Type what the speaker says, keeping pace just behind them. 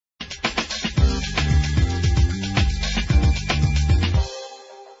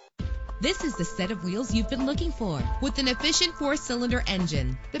This is the set of wheels you've been looking for, with an efficient 4-cylinder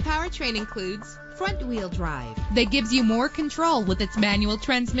engine. The powertrain includes front-wheel drive that gives you more control with its manual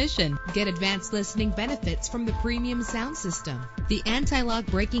transmission. Get advanced listening benefits from the premium sound system. The anti-lock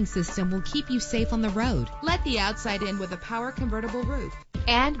braking system will keep you safe on the road. Let the outside in with a power convertible roof.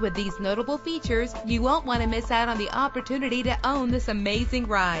 And with these notable features, you won't want to miss out on the opportunity to own this amazing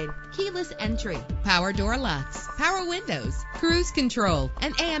ride. Keyless entry, power door locks, power windows, cruise control,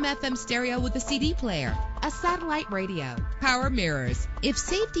 an AM/FM stereo with a CD player, a satellite radio, power mirrors. If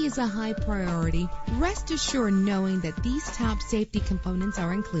safety is a high priority, rest assured knowing that these top safety components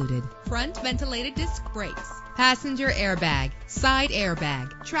are included: front ventilated disc brakes, passenger airbag, side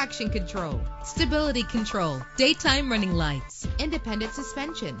airbag, traction control, stability control, daytime running lights, independent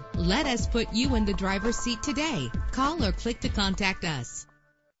suspension. Let us put you in the driver's seat today. Call or click to contact us.